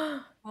there? Like,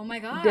 oh my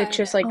god. It's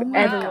just like,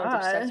 everyone's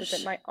obsessed with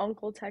it. My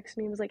uncle texted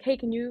me and was like, hey,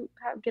 can you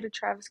get a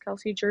Travis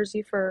Kelce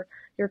jersey for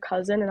your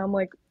cousin? And I'm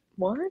like,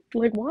 what?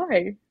 Like,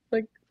 why?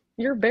 Like,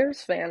 you're a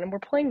Bears fan, and we're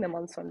playing them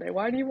on Sunday.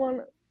 Why?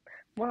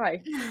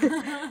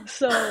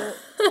 So,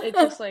 it's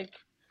just like,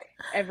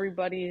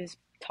 everybody's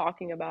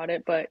talking about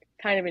it, but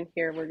kind of in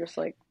here, we're just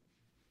like,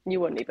 you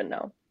wouldn't even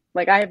know.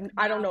 Like, I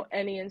don't know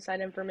any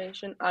inside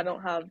information. No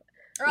one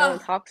Oh,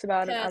 talks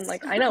about it. I'm piss.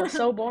 like, I know,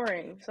 so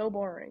boring, so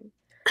boring.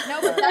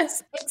 No, but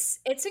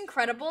it's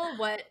incredible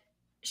what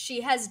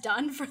she has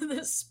done for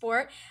this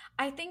sport.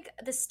 I think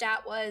the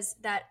stat was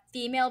that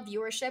female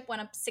viewership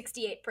went up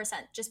 68%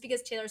 just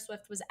because Taylor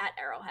Swift was at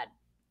Arrowhead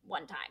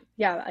one time.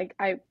 Yeah,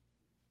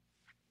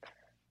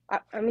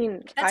 I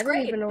mean, That's I don't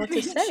great. even know what I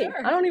to mean, say.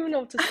 sure. I don't even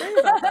know what to say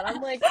about that.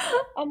 I'm like,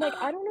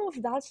 I don't know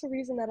if that's the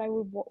reason that I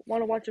would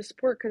want to watch a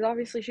sport, because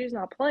obviously she's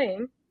not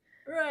playing.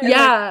 Right. And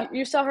Yeah. like,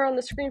 you saw her on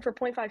the screen for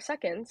 0.5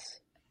 seconds.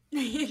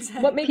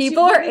 Exactly. What makes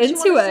People you are want into to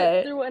sit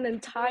it. through an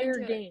entire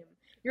into it. game?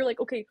 You're like,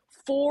 okay,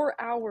 4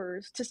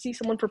 hours to see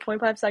someone for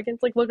 0.5 seconds.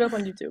 Like, look it up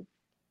on YouTube.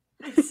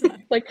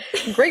 Like,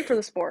 great for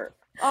the sport.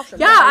 Awesome.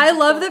 Yeah, But I just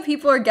love don't- that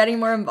people are getting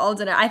more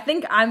involved in it. I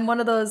think I'm one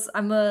of those,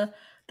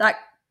 that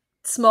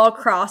small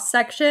cross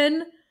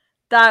section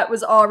that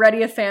was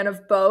already a fan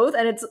of both,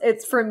 and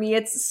it's for me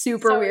it's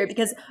super So weird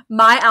because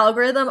my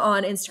algorithm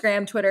on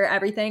Instagram, Twitter,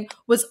 everything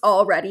was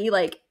already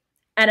like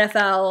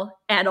NFL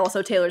and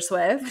also Taylor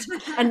Swift.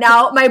 And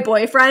now my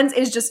boyfriend's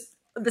is just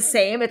the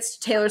same. It's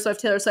Taylor Swift,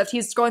 Taylor Swift.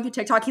 He's scrolling through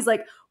TikTok. He's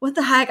like, what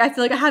the heck? I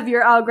feel like I have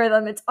your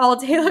algorithm. It's all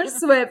Taylor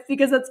Swift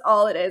because that's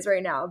all it is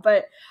right now.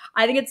 But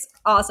I think it's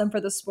awesome for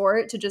the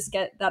sport to just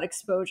get that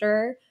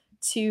exposure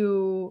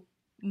to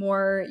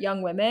more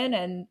young women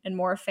and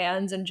more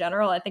fans in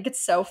general. I think it's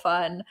so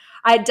fun.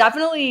 I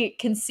definitely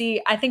can see,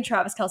 I think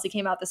Travis Kelce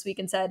came out this week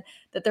and said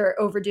that they're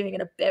overdoing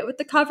it a bit with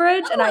the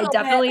coverage. And I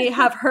definitely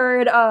have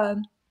heard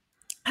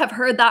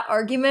that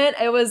argument.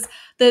 It was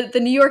the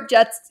New York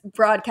Jets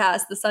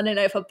broadcast, the Sunday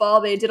Night Football.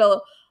 They did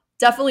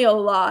definitely a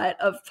lot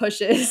of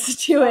pushes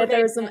to it.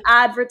 There were some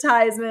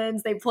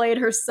advertisements. They played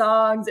her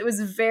songs. It was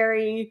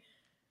very,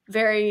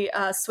 very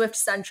Swift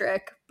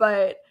centric.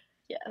 But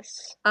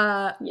yes.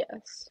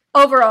 Yes.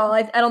 Overall,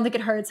 I don't think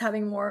it hurts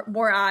having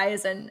more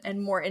eyes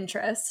and more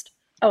interest.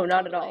 Oh,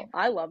 not at all.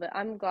 I love it.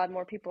 I'm glad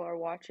more people are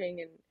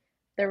watching, and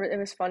it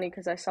was funny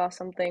because I saw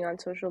something on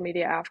social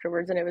media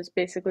afterwards, and it was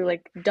basically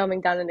like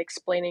dumbing down and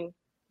explaining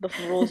the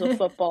rules of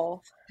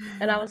football.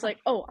 And I was like,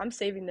 oh, I'm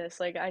saving this.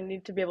 Like, I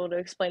need to be able to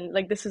explain.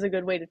 Like, this is a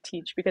good way to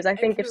teach, because I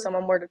think if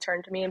someone were to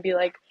turn to me and be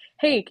like,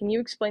 hey, can you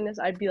explain this?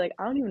 I'd be like,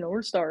 I don't even know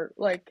where to start.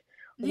 Like,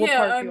 what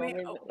part do you want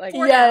me to, like?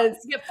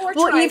 Yes.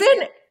 Well,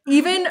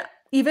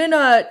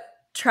 even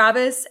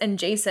Travis and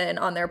Jason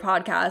on their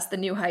podcast, the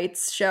New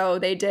Heights show,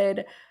 they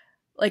did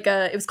like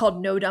it was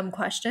called No Dumb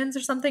Questions or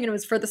something, and it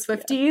was for the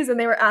Swifties, and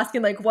they were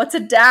asking like, what's a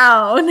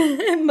down?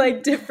 And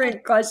like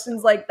different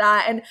questions like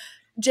that. And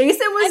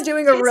Jason was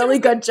doing a really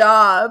good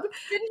job.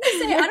 Didn't he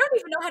say, I don't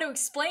even know how to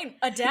explain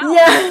a down?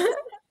 Yeah.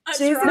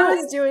 Jason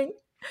was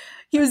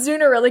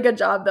doing a really good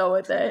job though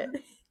with it.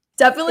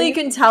 Definitely you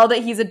can tell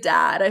that he's a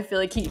dad. I feel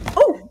like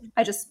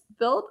I just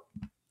spilled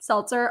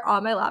seltzer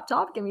on my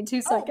laptop. Give me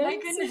 2 seconds. Oh my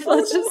goodness.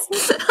 Let's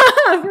just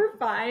we're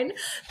fine.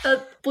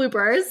 The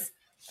bloopers.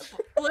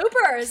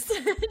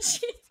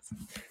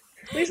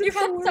 Jeez. You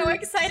got so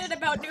excited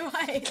about New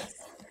Heights.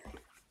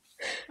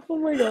 Oh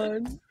my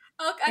god.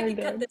 Oh, I can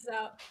cut this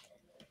out.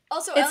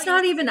 Also, it's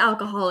not even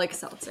alcoholic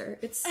seltzer.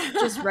 It's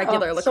just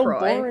regular LaCroix. So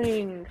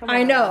boring.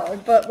 I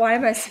know, but why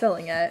am I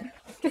spilling it?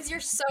 Because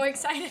you're so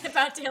excited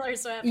about Taylor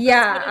Swift.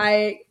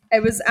 Yeah,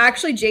 it was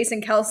actually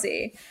Jason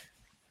Kelce.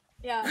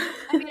 Yeah,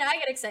 I mean, I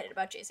get excited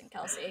about Jason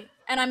Kelce,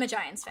 and I'm a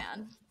Giants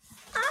fan.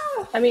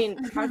 Oh. I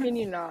mean, how can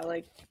you not?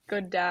 Like,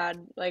 good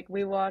dad. Like,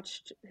 we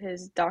watched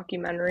his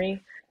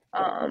documentary,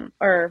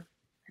 or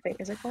I think,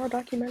 is it called a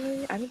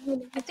documentary? I don't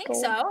know. I think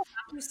so.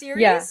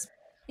 Series.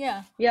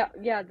 Yeah.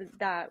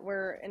 That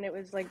and it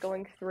was like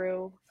going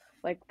through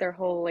like their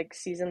whole like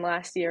season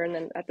last year, and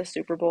then at the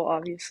Super Bowl,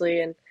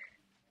 obviously, and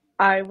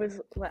I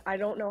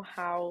don't know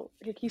how,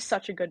 like, he's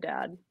such a good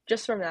dad.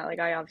 Just from that, like,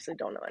 I obviously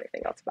don't know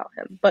anything else about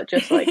him, but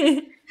just like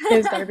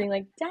his daughter being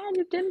like, Dad,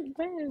 you didn't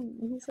win.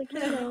 And he's like,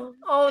 no.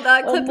 Oh,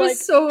 that clip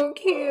was so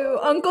cute.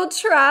 Uncle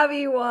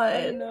Travie won.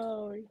 I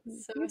know.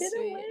 So he didn't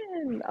sweet.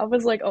 win. I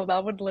was like, oh,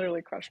 that would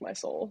literally crush my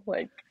soul.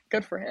 Like,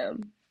 good for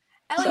him.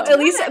 At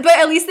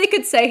least they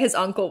could say his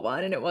uncle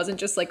won, and it wasn't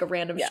just like a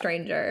random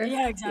stranger.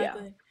 Yeah,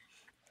 exactly.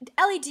 Yeah.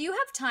 Ellie, do you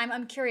have time?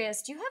 I'm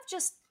curious. Do you have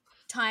just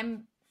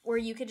time where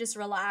you could just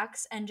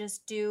relax and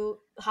just do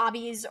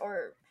hobbies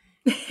or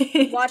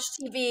watch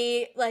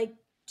TV, like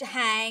to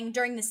hang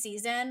during the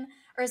season?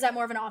 Or is that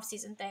more of an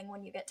off-season thing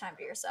when you get time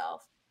for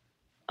yourself?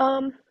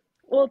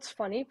 Well, it's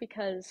funny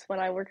because when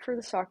I worked for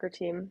the soccer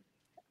team,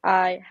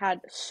 I had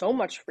so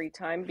much free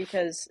time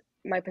because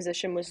my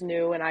position was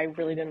new and I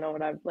really didn't know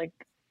what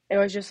it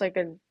was just like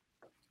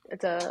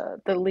the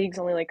league's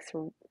only like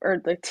or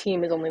the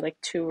team is only like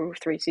 2 or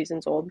 3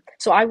 seasons old.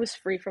 So I was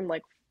free from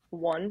like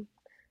 1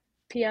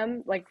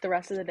 p.m. like the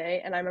rest of the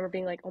day, and I remember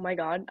being like, oh my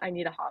god, I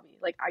need a hobby.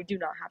 Like, I do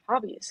not have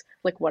hobbies.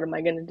 Like, what am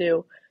I gonna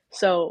do?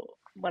 So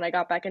when I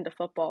got back into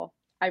football,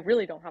 I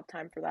really don't have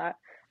time for that,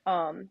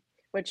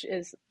 which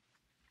is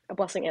a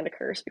blessing and a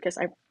curse because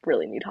I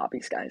really need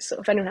hobbies, guys. So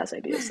if anyone has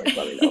ideas, like,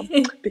 let me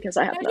know, because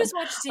I have none. I just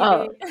watch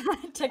TV.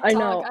 TikTok. I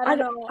know. I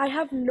don't know. I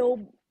have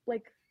no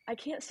like I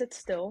can't sit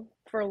still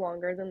for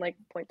longer than like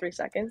 0.3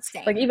 seconds.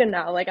 Same. Like even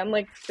now, like I'm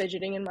like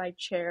fidgeting in my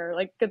chair.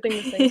 Like good thing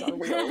this thing's on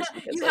wheels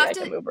because You like have I to-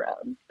 can move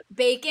around.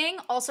 Baking,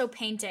 also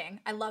painting.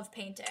 I love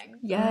painting.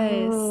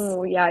 Yes.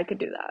 Oh, yeah, I could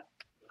do that.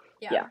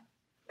 Yeah.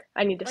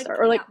 I need to Like, start.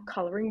 Or like yeah.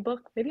 coloring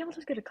book. Maybe I'll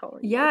just get a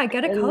coloring Yeah, book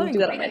get a and coloring do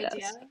that book. on my Great idea.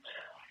 desk.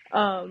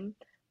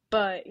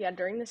 But yeah,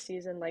 during the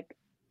season, like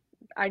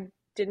I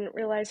didn't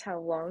realize how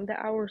long the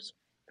hours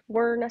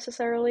were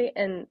necessarily,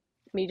 and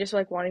me just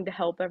like wanting to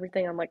help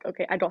everything, I'm like,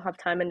 okay, I don't have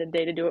time in the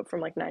day to do it from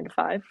like 9 to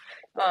 5.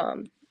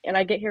 And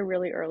I get here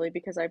really early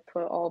because I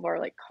put all of our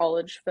like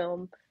college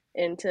film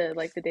into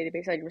like the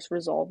database. I just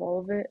resolve all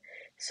of it.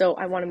 So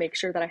I want to make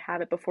sure that I have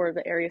it before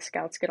the area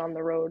scouts get on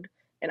the road.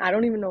 And I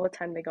don't even know what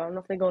time they go. I don't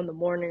know if they go in the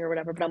morning or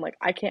whatever, but I'm like,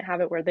 I can't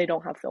have it where they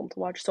don't have film to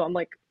watch. So I'm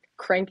like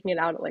cranking it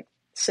out at like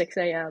 6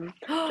 a.m.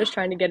 just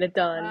trying to get it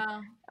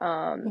done.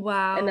 Wow.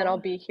 Wow. And then I'll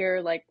be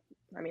here like,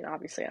 I mean,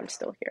 obviously I'm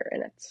still here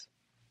and it's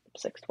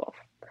 6:12.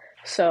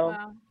 So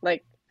Wow.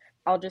 like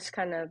I'll just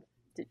kind of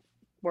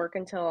work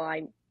until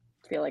I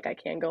feel like I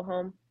can go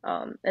home.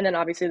 And then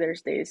obviously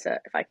there's days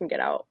that if I can get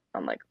out,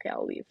 I'm like, okay,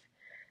 I'll leave.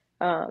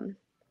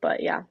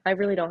 But yeah, I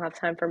really don't have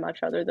time for much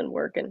other than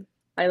work, and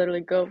I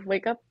literally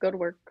wake up, go to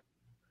work.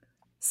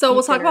 So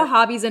we'll eat talk dinner. about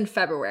hobbies in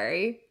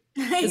February.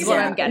 Is what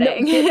I'm No,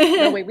 getting.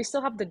 no, wait, we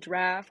still have the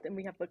draft and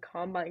we have the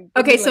combine.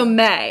 Okay, Maybe, so like,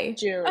 May.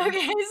 June.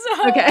 Okay,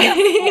 so Okay. yeah,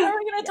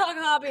 we're gonna talk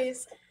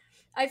hobbies.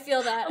 I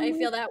feel that.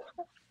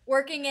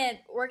 Working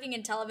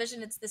in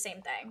television, it's the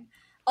same thing.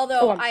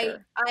 Although I'm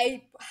sure.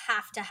 I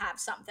have to have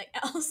something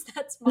else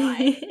that's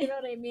mine. You know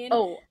what I mean?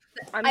 Oh,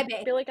 I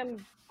bake feel like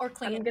I'm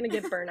clean. gonna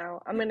get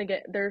burnout.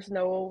 There's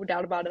no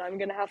doubt about it. I'm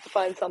gonna have to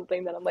find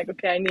something that I'm like,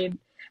 okay,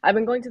 I've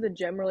been going to the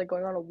gym or like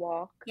going on a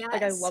walk.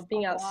 Like I Yes, love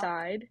being a walk.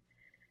 outside.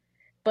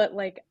 But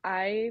like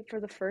for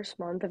the first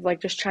month of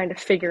like just trying to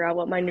figure out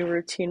what my new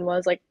routine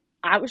was, like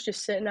I was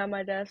just sitting at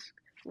my desk.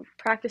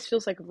 Practice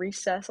feels like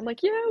recess. I'm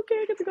like, yeah, okay,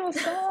 I get to go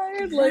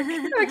outside. Like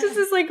Practice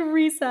is like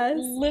recess.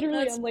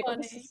 literally, That's I'm like, oh,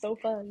 this funny. is so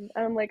fun.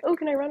 And I'm like, oh,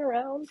 can I run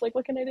around? Like,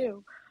 what can I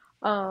do?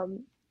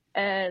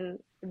 And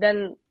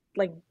then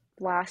like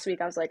last week,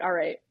 I was like, all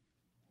right,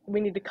 we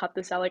need to cut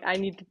this out. Like, I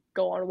need to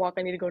go on a walk.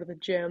 I need to go to the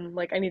gym.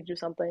 Like, I need to do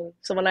something.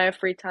 So when I have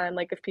free time,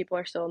 like if people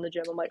are still in the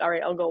gym, I'm like, all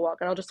right, I'll go walk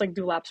and I'll just like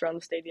do laps around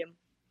the stadium.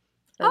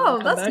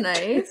 Oh, that's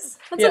nice.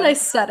 That's Yeah. a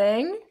nice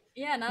setting.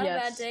 Yeah, not a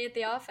bad day at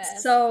the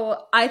office.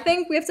 So I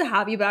think we have to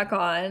have you back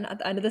on at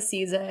the end of the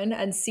season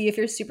and see if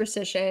your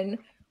superstition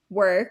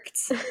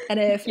worked and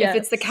if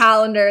it's the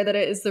calendar that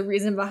is the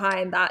reason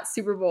behind that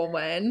Super Bowl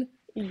win.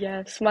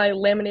 Yes, my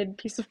laminated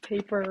piece of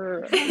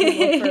paper.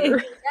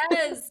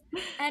 Yes,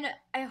 and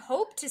I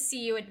hope to see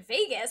you in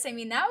Vegas. I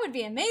mean, that would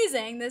be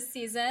amazing this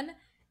season.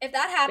 If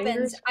that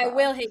happens, I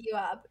will hit you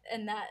up.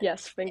 And that.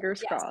 Yes,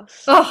 fingers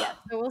crossed. Oh, yeah,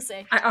 so we'll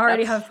see. I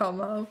already have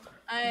FOMO.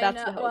 I That's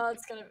know. the hope. Well,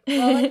 it's gonna.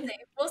 Well,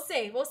 let's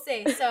see. We'll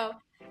see. So,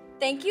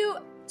 thank you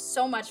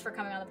so much for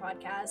coming on the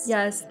podcast.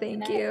 Yes,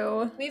 thank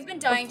you. We've been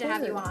dying to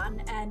have you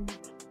on, and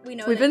we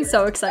know we've been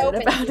so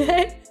excited about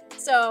it.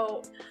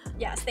 So,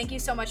 yes, thank you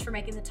so much for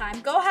making the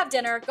time. Go have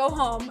dinner, go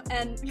home,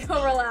 and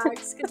go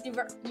relax because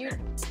you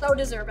so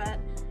deserve it.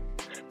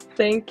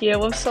 Thank you. It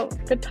was so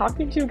good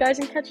talking to you guys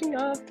and catching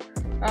up.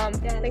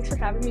 Thanks for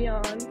having me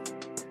on.